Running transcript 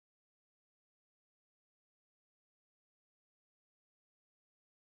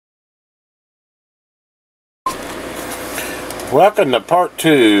Welcome to part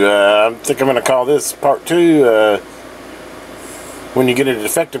 2. I think I'm going to call this part 2. When you get a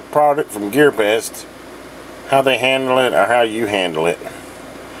defective product from GearBest, how they handle it or how you handle it.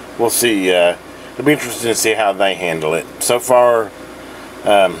 We'll see. It'll be interesting to see how they handle it. So far,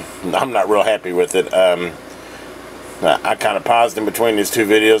 I'm not real happy with it. I kind of paused in between these two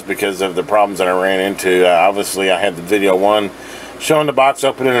videos because of the problems that I ran into. Obviously, I had the video 1 showing the box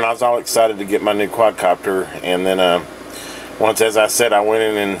opening, and I was all excited to get my new quadcopter. And then once, as I said, I went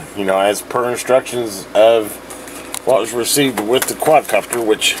in and, you know, as per instructions of what was received with the quadcopter,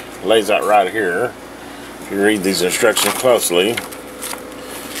 which lays out right here. If you read these instructions closely,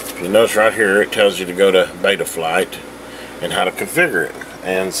 if you notice right here, it tells you to go to beta flight and how to configure it.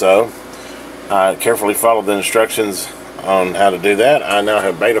 And so I carefully followed the instructions on how to do that. I now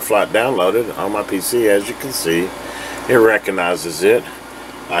have beta flight downloaded on my PC. As you can see, it recognizes it.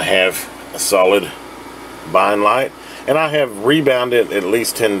 I have a solid bind light, and I have rebounded it at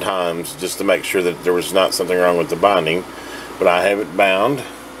least 10 times just to make sure that there was not something wrong with the binding. But I have it bound.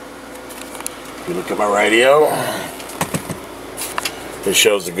 If you look at my radio, it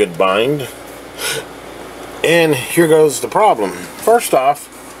shows a good bind. And here goes the problem. First off,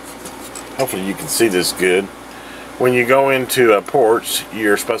 hopefully you can see this good. When you go into ports,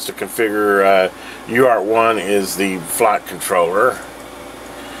 you're supposed to configure UART1 is the flight controller,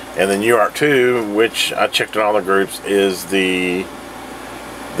 and then UART2, which I checked in all the groups, is the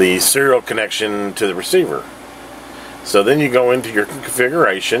serial connection to the receiver. So then you go into your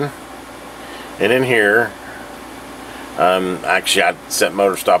configuration, and in here, actually I set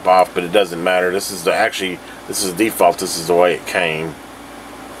motor stop off, but it doesn't matter. This is the default. This is the way it came.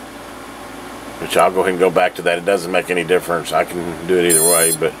 Which I'll go ahead and go back to that. It doesn't make any difference. I can do it either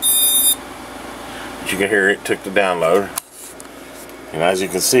way, but you can hear it took the download. And as you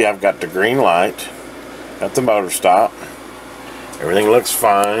can see, I've got the green light, got the motor stop. Everything looks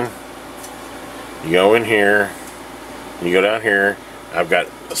fine. You go in here, you go down here. I've got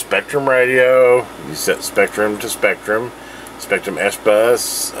a Spectrum radio. You set Spectrum to Spectrum, Spectrum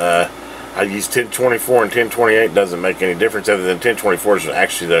S-Bus. I use 1024 and 1028. Doesn't make any difference other than 1024 is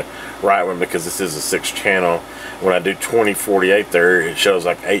actually the right one because this is a 6-channel. When I do 2048 there, it shows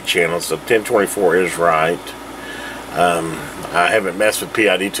like 8 channels, so 1024 is right. I haven't messed with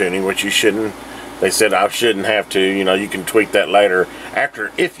PID tuning, which you shouldn't. They said I shouldn't have to. You know, you can tweak that later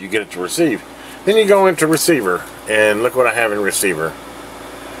after if you get it to receive. Then you go into receiver, and look what I have in receiver.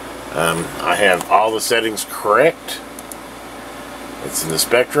 I have all the settings correct. It's in the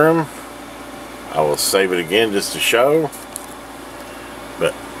Spectrum. I will save it again just to show,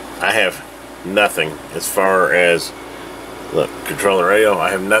 but I have nothing as far as, look, controller radio. I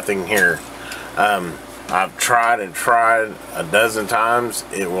have nothing here. I've tried and tried a dozen times.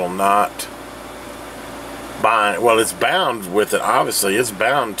 It will not bind. Well, it's bound with it. Obviously, it's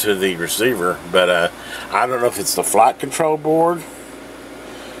bound to the receiver, but I don't know if it's the flight control board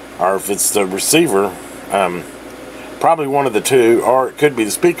or if it's the receiver. Probably one of the two, or it could be the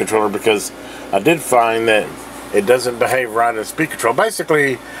speed controller, because I did find that it doesn't behave right in speed control.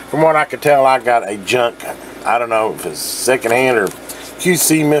 Basically, from what I could tell, I got a junk. I don't know if it's secondhand or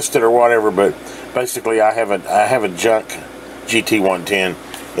QC missed it or whatever, but basically I have a junk GT 110.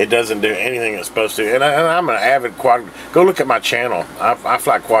 It doesn't do anything it's supposed to. And I'm an avid quad. Go look at my channel. I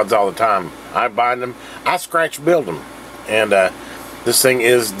fly quads all the time. I bind them. I scratch build them. And this thing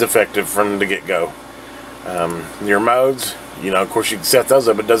is defective from the get-go. Your modes, you know, of course you can set those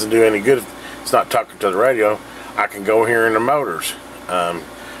up. It doesn't do any good if it's not talking to the radio. I can go here in the motors.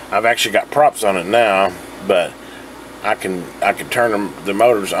 I've actually got props on it now, but I can turn the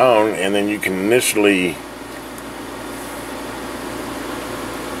motors on, and then you can initially,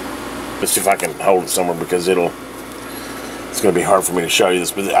 let's see if I can hold it somewhere because it's going to be hard for me to show you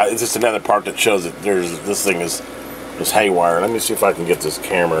this, but it's just another part that shows that this thing is haywire. Let me see if I can get this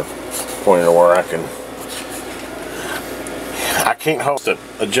camera pointed to where I can't hold to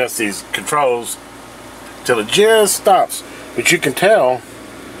adjust these controls till it just stops, but you can tell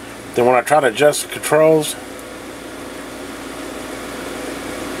that when I try to adjust the controls,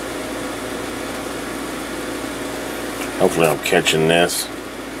 hopefully I'm catching this.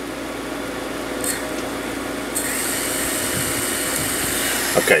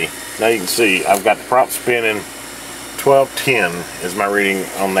 Okay, now you can see I've got the prop spinning. 1210 is my reading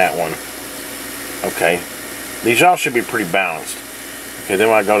on that one. Okay, these all should be pretty balanced. Okay, then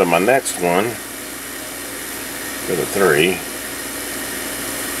when I go to my next one, go to 3.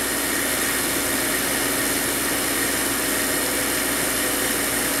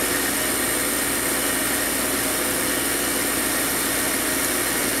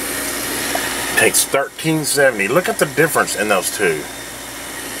 takes 1370. Look at the difference in those two.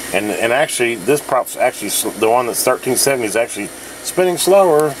 And actually, this prop's actually, the one that's 1370 is actually spinning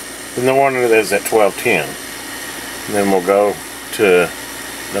slower than the one that is at 1210. And then we'll go to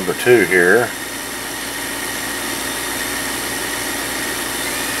number 2 here.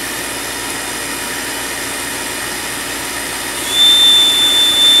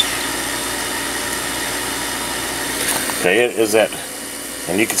 Okay, it is at,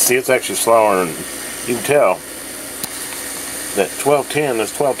 and you can see it's actually slower, and you can tell that 1210,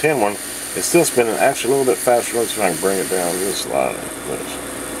 this 1210 one, is still spinning actually a little bit faster. Let's see if I can bring it down just slightly.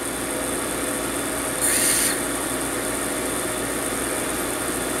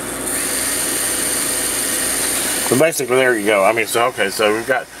 So basically, there you go. I mean, so okay, so we've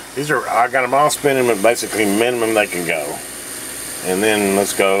got these are, I got them all spinning, but basically minimum they can go. And then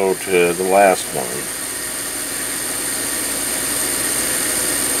let's go to the last one,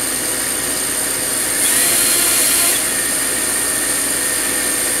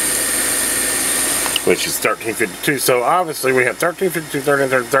 which is 1352. So obviously we have 1352,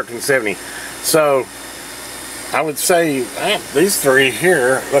 1330, 1370. So I would say these 3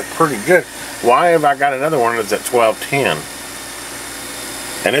 here look pretty good. Why have I got another one that's at 1210?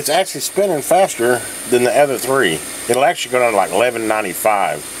 And it's actually spinning faster than the other 3. It'll actually go down to like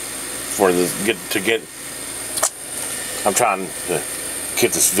 1195 for this I'm trying to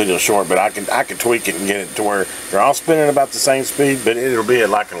get this video short, but I can tweak it and get it to where they're all spinning about the same speed, but it'll be at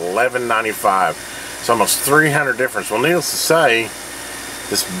like 1195. It's almost 300 difference. Well, needless to say,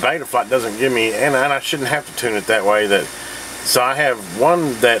 this Betaflight doesn't give me, and I shouldn't have to tune it that way. So I have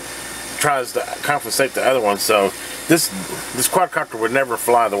one that tries to compensate the other one. So this quadcopter would never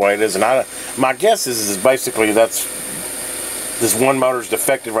fly the way it is. And my guess is basically that's this one motor's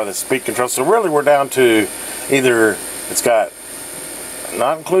defective or the speed control. So really we're down to either it's got,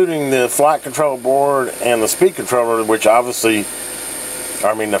 not including the flight control board and the speed controller, which obviously,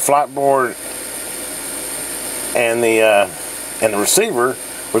 I mean the flight board and the receiver,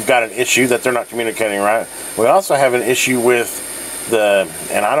 we've got an issue that they're not communicating right. We also have an issue with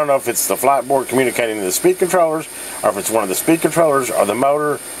and I don't know if it's the flight board communicating to the speed controllers, or if it's one of the speed controllers, or the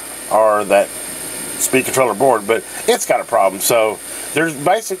motor, or that speed controller board, but it's got a problem. So there's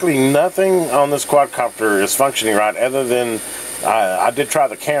basically nothing on this quadcopter is functioning right, other than I did try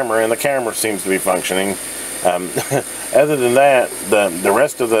the camera, and the camera seems to be functioning. Other than that, the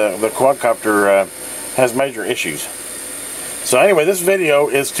rest of the quadcopter has major issues. So anyway, this video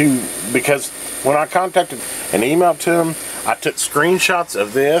is because when I contacted and emailed to them, I took screenshots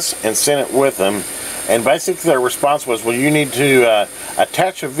of this and sent it with them, and basically their response was, well, you need to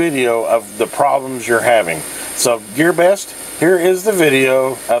attach a video of the problems you're having. So GearBest, here is the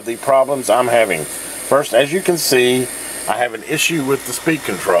video of the problems I'm having. First, as you can see, I have an issue with the speed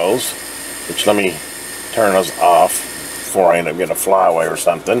controls, which let me turn those off before I end up getting a flyaway or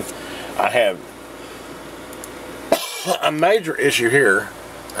something. I have a major issue here.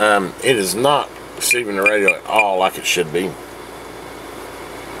 It is not receiving the radio at all like it should be,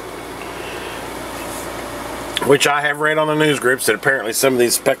 which I have read on the news groups that apparently some of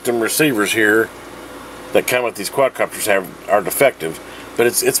these Spectrum receivers here that come with these quadcopters are defective, but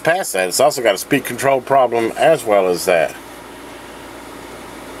it's past that. It's also got a speed control problem as well as that.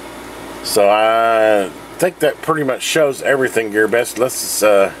 So I think that pretty much shows everything, GearBest. Let's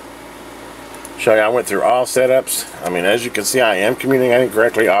show you. I went through all setups. I mean, as you can see, I am communicating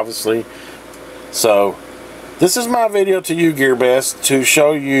correctly, obviously. So this is my video to you, GearBest, to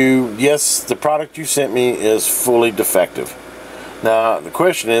show you, yes, the product you sent me is fully defective. Now the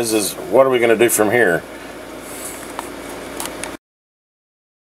question is what are we going to do from here?